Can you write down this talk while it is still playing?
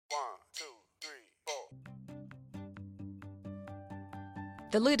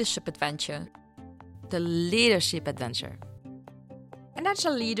The leadership adventure. The leadership adventure. An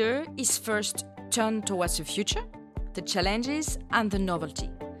agile leader is first turned towards the future, the challenges and the novelty.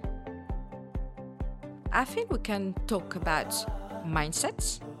 I think we can talk about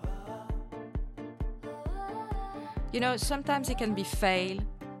mindsets. Sometimes it can be fail,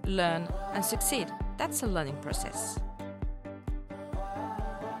 learn and succeed. That's a learning process.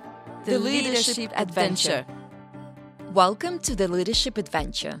 The leadership adventure. Welcome to The Leadership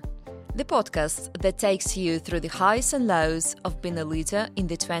Adventure, the podcast that takes you through the highs and lows of being a leader in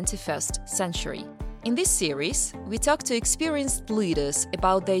the 21st century. In this series, we talk to experienced leaders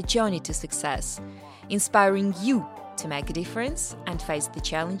about their journey to success, inspiring you to make a difference and face the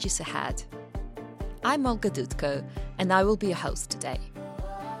challenges ahead. I'm Olga Dudko, and I will be your host today.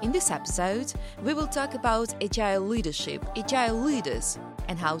 In this episode, we will talk about agile leadership, agile leaders,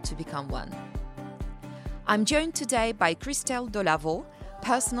 and how to become one. I'm joined today by Christelle Delavaud,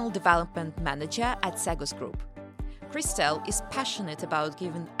 Personal Development Manager at Segos Group. Christelle is passionate about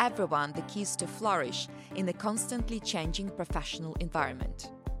giving everyone the keys to flourish in a constantly changing professional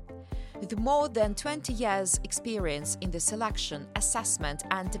environment. With more than 20 years' experience in the selection, assessment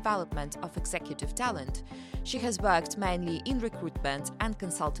and development of executive talent, she has worked mainly in recruitment and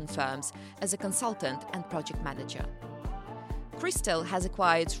consulting firms as a consultant and project manager. Christelle has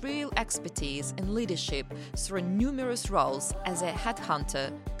acquired real expertise in leadership through numerous roles as a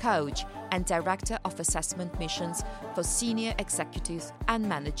headhunter, coach, and director of assessment missions for senior executives and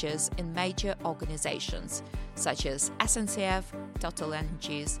managers in major organizations such as SNCF, Total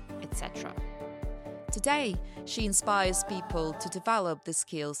Energies, etc. Today, she inspires people to develop the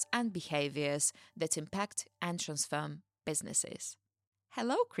skills and behaviors that impact and transform businesses.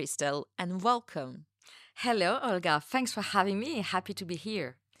 Hello, Christelle, and welcome. Hello, Olga. Thanks for having me. Happy to be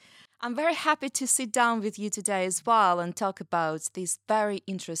here. I'm very happy to sit down with you today as well and talk about this very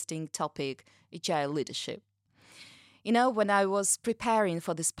interesting topic, agile leadership. When I was preparing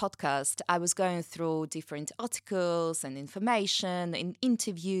for this podcast, I was going through different articles and information and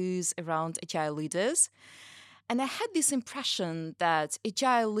interviews around agile leaders. And I had this impression that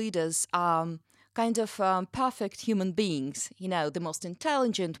agile leaders are kind of perfect human beings, the most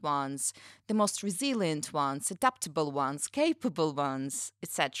intelligent ones, the most resilient ones, adaptable ones, capable ones,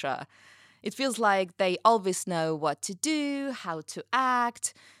 etc. It feels like they always know what to do, how to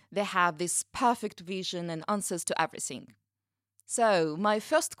act. They have this perfect vision and answers to everything. So my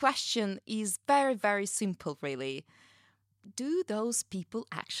first question is very, very simple, really. Do those people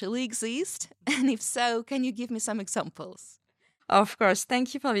actually exist? And if so, can you give me some examples? Of course.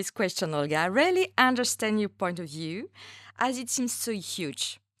 Thank you for this question, Olga. I really understand your point of view, as it seems so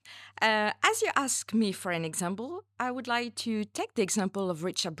huge. As you ask me for an example, I would like to take the example of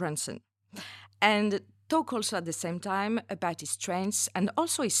Richard Branson and talk also at the same time about his strengths and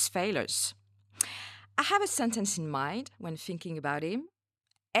also his failures. I have a sentence in mind when thinking about him.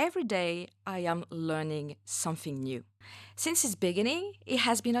 Every day I am learning something new. Since his beginning, he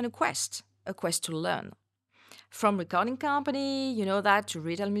has been on a quest to learn. From recording company, to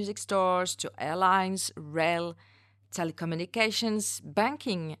retail music stores, to airlines, rail, telecommunications,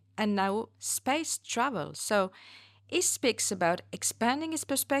 banking, and now space travel. So he speaks about expanding his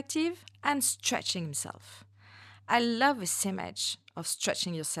perspective and stretching himself. I love this image of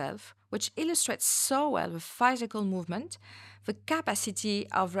stretching yourself, which illustrates so well the physical movement, the capacity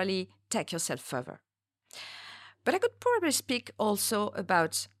of really take yourself further. But I could probably speak also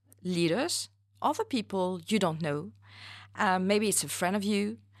about leaders, other people you don't know. Maybe it's a friend of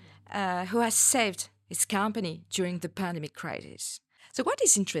you who has saved his company during the pandemic crisis. So what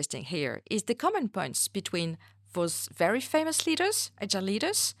is interesting here is the common points between those very famous leaders, agile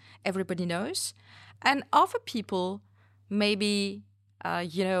leaders, everybody knows, and other people, maybe,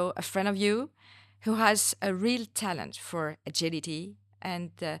 a friend of you who has a real talent for agility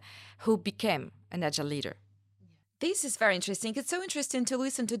and who became an agile leader. This is very interesting. It's so interesting to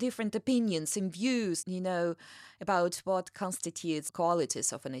listen to different opinions and views, about what constitutes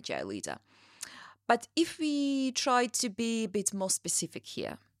qualities of an agile leader. But if we try to be a bit more specific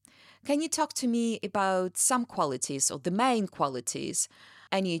here, can you talk to me about some qualities or the main qualities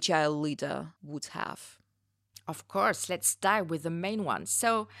any agile leader would have? Of course, let's start with the main ones.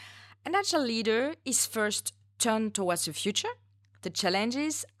 So, an agile leader is first turned towards the future, the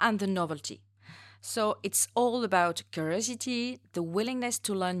challenges and the novelty. So it's all about curiosity, the willingness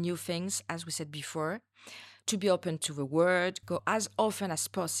to learn new things, as we said before, to be open to the world, go as often as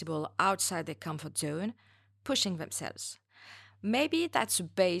possible outside their comfort zone, pushing themselves. Maybe that's the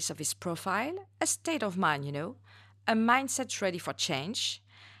base of his profile, a state of mind, a mindset ready for change,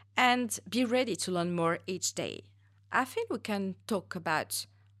 and be ready to learn more each day. I think we can talk about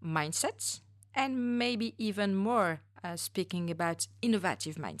mindsets and maybe even more speaking about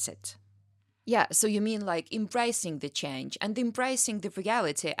innovative mindset. Yeah, so you mean like embracing the change and embracing the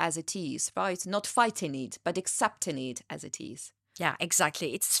reality as it is, right? Not fighting it, but accepting it as it is. Yeah,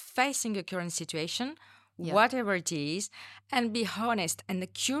 exactly. It's facing a current situation, Yeah, whatever it is, and be honest and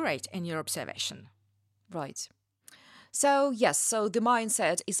accurate in your observation. right. So, yes, so the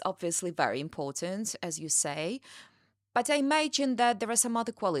mindset is obviously very important, as you say. But I imagine that there are some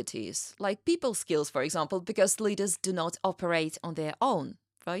other qualities, like people skills, for example, because leaders do not operate on their own,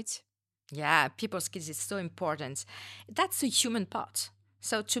 right? Yeah, people skills is so important. That's the human part.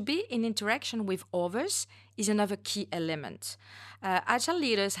 So to be in interaction with others is another key element. Agile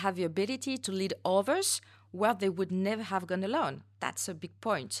leaders have the ability to lead others where they would never have gone alone. That's a big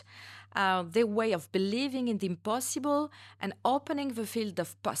point. Their way of believing in the impossible and opening the field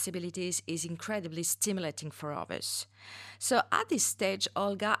of possibilities is incredibly stimulating for others. So at this stage,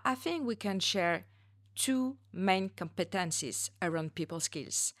 Olga, I think we can share two main competencies around people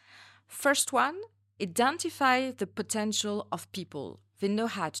skills. First one, identify the potential of people. They know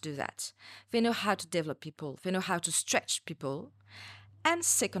how to do that. They know how to develop people. They know how to stretch people. And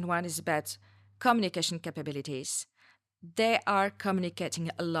second one is about communication capabilities. They are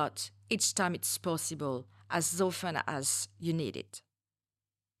communicating a lot each time it's possible, as often as you need it.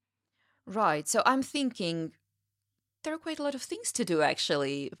 Right. So I'm thinking there are quite a lot of things to do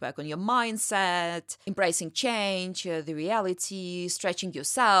actually. Work on your mindset, embracing change, the reality, stretching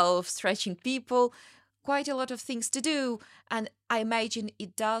yourself, stretching people. Quite a lot of things to do. And I imagine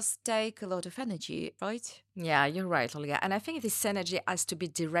it does take a lot of energy, right? Yeah, you're right, Olga. And I think this energy has to be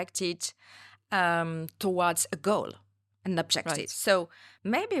directed towards a goal, an objective. Right. So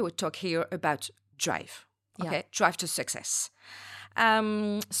maybe we talk here about drive, Yeah. okay? Drive to success.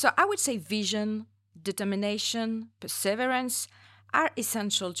 So I would say vision, determination, perseverance are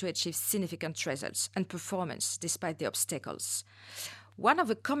essential to achieve significant results and performance despite the obstacles. One of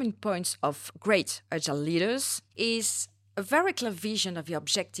the common points of great agile leaders is a very clear vision of the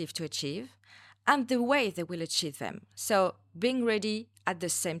objective to achieve and the way they will achieve them. So, being ready at the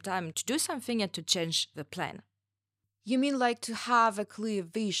same time to do something and to change the plan. You mean like to have a clear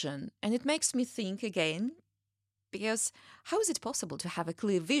vision? And it makes me think again, because how is it possible to have a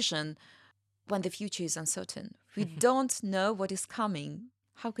clear vision when the future is uncertain? We don't know what is coming.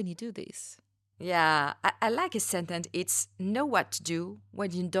 How can you do this? Yeah, I like a sentence. It's know what to do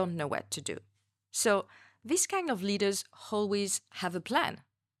when you don't know what to do. So, this kind of leaders always have a plan.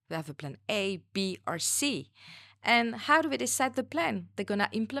 They have a plan A, B, or C. And how do they decide the plan they're going to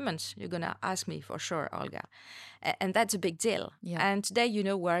implement? You're going to ask me for sure, Olga. And that's a big deal. Yeah. And today,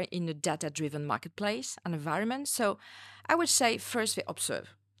 we're in a data driven marketplace and environment. So I would say first they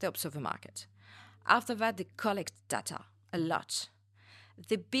observe the market. After that, they collect data a lot.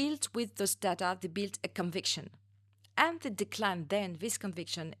 They build with those data, they build a conviction. And they decline then this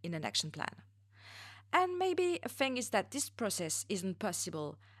conviction in an action plan. And maybe a thing is that this process isn't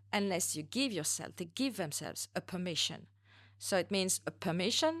possible unless they give themselves a permission. So it means a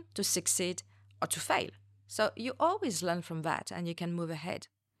permission to succeed or to fail. So you always learn from that and you can move ahead.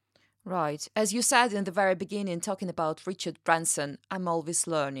 Right. As you said in the very beginning, talking about Richard Branson, I'm always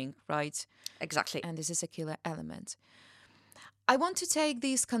learning, right? Exactly. And this is a killer element. I want to take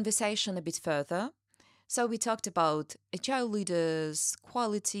this conversation a bit further. So we talked about agile leaders,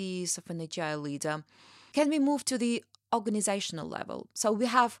 qualities of an agile leader. Can we move to the organizational level? So we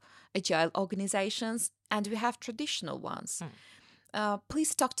have agile organizations and we have traditional ones.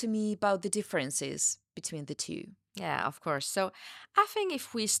 Please talk to me about the differences between the two. Yeah, of course. So I think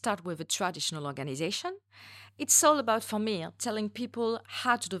if we start with a traditional organization, it's all about, for me, telling people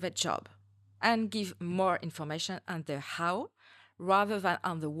how to do their job and give more information on the how rather than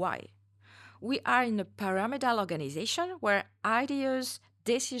on the why. We are in a pyramidal organization where ideas,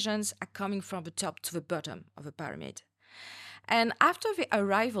 decisions are coming from the top to the bottom of the pyramid. And after the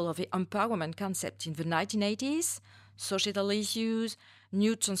arrival of the empowerment concept in the 1980s, societal issues,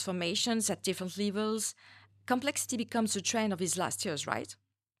 new transformations at different levels, complexity becomes the trend of these last years, right?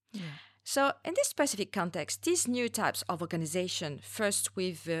 Yeah. So, in this specific context, these new types of organization, first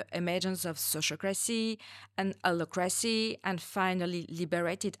with the emergence of sociocracy and allocracy, and finally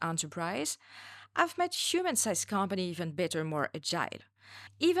liberated enterprise, have made human-sized company even better, more agile,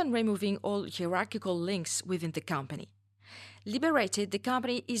 even removing all hierarchical links within the company. Liberated, the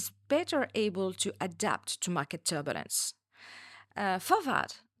company is better able to adapt to market turbulence. For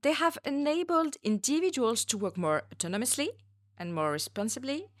that, they have enabled individuals to work more autonomously and more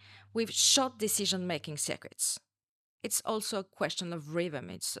responsibly with short decision-making circuits. It's also a question of rhythm.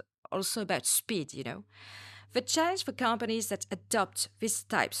 It's also about speed. The challenge for companies that adopt these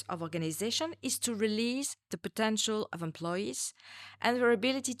types of organization is to release the potential of employees and their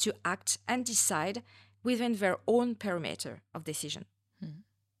ability to act and decide within their own perimeter of decision.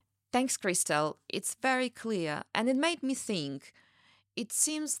 Thanks, Christelle. It's very clear, and it made me think. It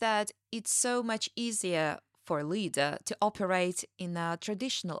seems that it's so much easier for a leader to operate in a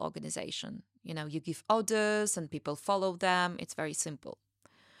traditional organization. You give orders and people follow them. It's very simple.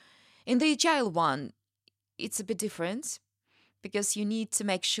 In the Agile one, it's a bit different because you need to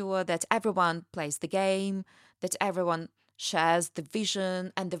make sure that everyone plays the game, that everyone shares the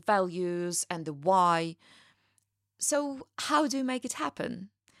vision and the values and the why. So, how do you make it happen?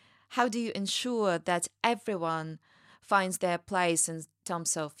 How do you ensure that everyone finds their place in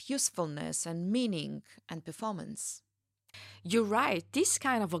terms of usefulness and meaning and performance? You're right. This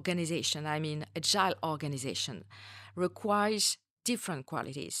kind of organization, agile organization, requires different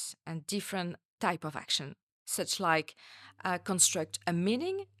qualities and different type of action, such like construct a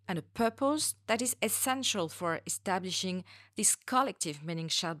meaning and a purpose that is essential for establishing this collective meaning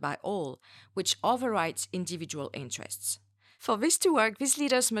shared by all, which overrides individual interests. For this to work, these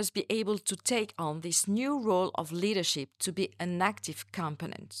leaders must be able to take on this new role of leadership to be an active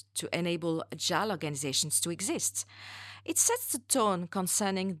component to enable agile organizations to exist. It sets the tone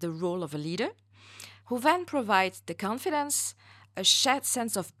concerning the role of a leader, who then provides the confidence, a shared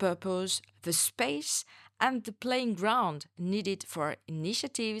sense of purpose, the space, and the playing ground needed for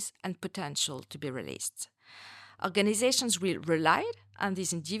initiatives and potential to be released. Organizations will rely on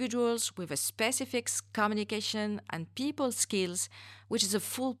these individuals with a specific communication and people skills, which is a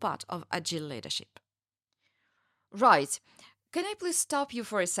full part of agile leadership. Right. Can I please stop you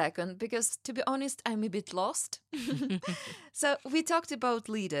for a second? Because to be honest, I'm a bit lost. So, we talked about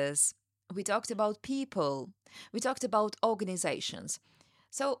leaders, we talked about people, we talked about organizations.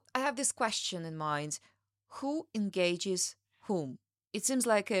 So, I have this question in mind: who engages whom? It seems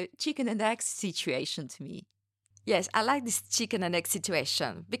like a chicken and egg situation to me. Yes, I like this chicken and egg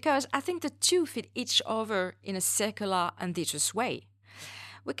situation because I think the two fit each other in a circular and virtuous way.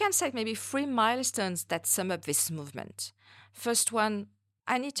 We can set maybe 3 milestones that sum up this movement. First one,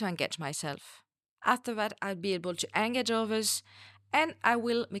 I need to engage myself. After that, I'll be able to engage others and I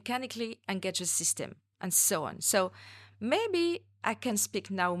will mechanically engage the system and so on. So maybe I can speak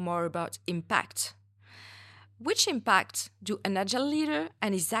now more about impact. Which impact do an agile leader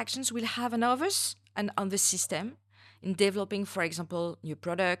and his actions will have on others and on the system in developing, for example, new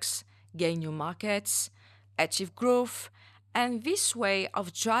products, gain new markets, achieve growth? And this way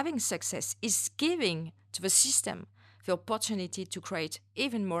of driving success is giving to the system the opportunity to create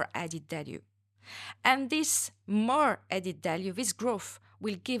even more added value. And this more added value, this growth,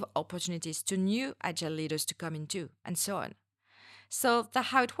 will give opportunities to new agile leaders to come into, and so on. So that's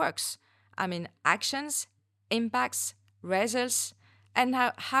how it works. Actions, impacts, results, and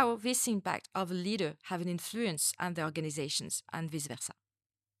how this impact of a leader have an influence on the organizations and vice versa.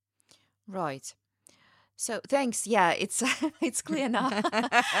 Right. So thanks. Yeah, it's it's clear now.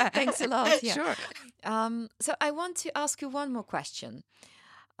 Thanks a lot. Yeah. Sure. So I want to ask you one more question.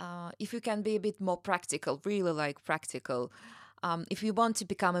 If you can be a bit more practical, really like practical. If you want to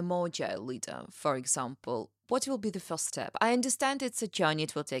become a more agile leader, for example, what will be the first step? I understand it's a journey;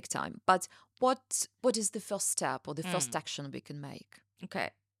 it will take time. But what is the first step or the first action we can make?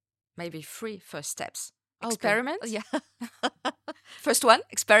 Okay, maybe 3 first steps. Okay. Experiment. Yeah. First one,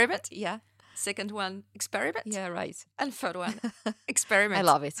 experiment. Yeah. Second one, experiment. Yeah. Right. And third one, experiment. I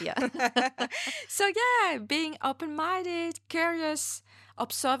love it. Yeah. So yeah, being open-minded, curious,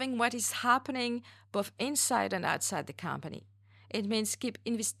 observing what is happening both inside and outside the company. It means keep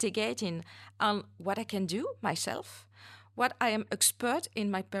investigating on what I can do myself, what I am expert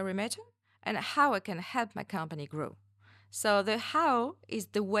in my perimeter, and how I can help my company grow. So the how is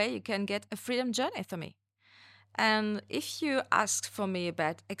the way you can get a freedom journey for me. And if you ask for me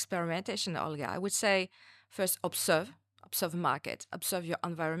about experimentation, Olga, I would say first observe the market, observe your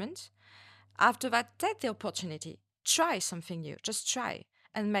environment. After that, take the opportunity, try something new, just try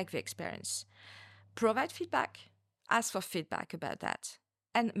and make the experience. Provide feedback, ask for feedback about that,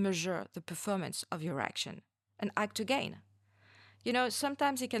 and measure the performance of your action and act again.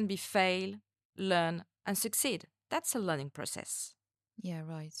 Sometimes it can be fail, learn, and succeed. That's a learning process. Yeah.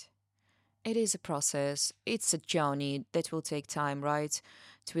 Right. It is a process. It's a journey that will take time, right?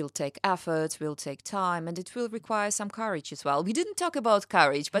 It will take effort, will take time, and it will require some courage as well. We didn't talk about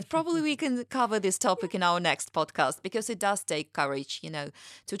courage, but probably we can cover this topic in our next podcast because it does take courage,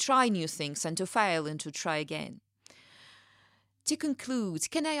 to try new things and to fail and to try again. To conclude,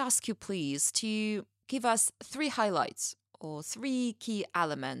 can I ask you please to give us 3 highlights or 3 key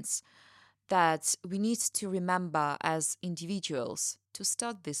elements that we need to remember as individuals to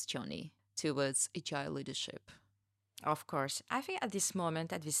start this journey towards agile leadership? Of course, I think at this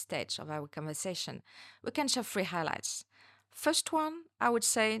moment, at this stage of our conversation, we can share 3 highlights. First one, I would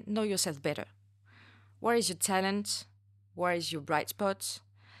say, know yourself better. Where is your talent? Where is your bright spot?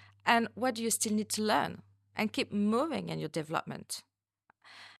 And what do you still need to learn? And keep moving in your development.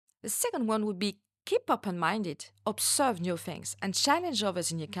 The second one would be keep open-minded, observe new things, and challenge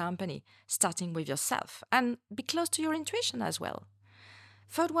others in your company, starting with yourself, and be close to your intuition as well.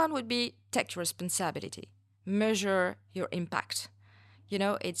 Third one would be take your responsibility, measure your impact.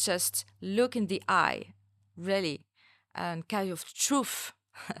 It's just look in the eye, really, and kind of truth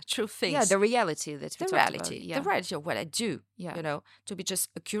things. Yeah, the reality that we the talked reality, about. Yeah. the reality of what I do. Yeah. To be just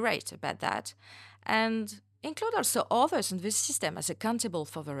accurate about that, and include also others in the system as accountable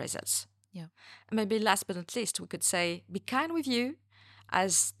for the results. Yeah. Maybe last but not least, we could say be kind with you,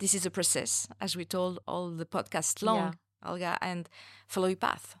 as this is a process, as we told all the podcast long, Olga, and follow your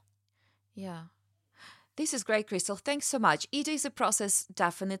path. Yeah. This is great, Christelle. Thanks so much. It is a process,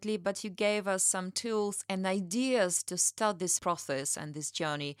 definitely, but you gave us some tools and ideas to start this process and this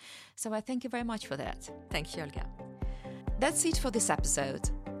journey. So I thank you very much for that. Thank you, Olga. That's it for this episode.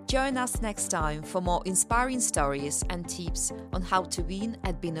 Join us next time for more inspiring stories and tips on how to win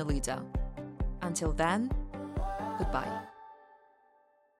at being a leader. Until then, goodbye.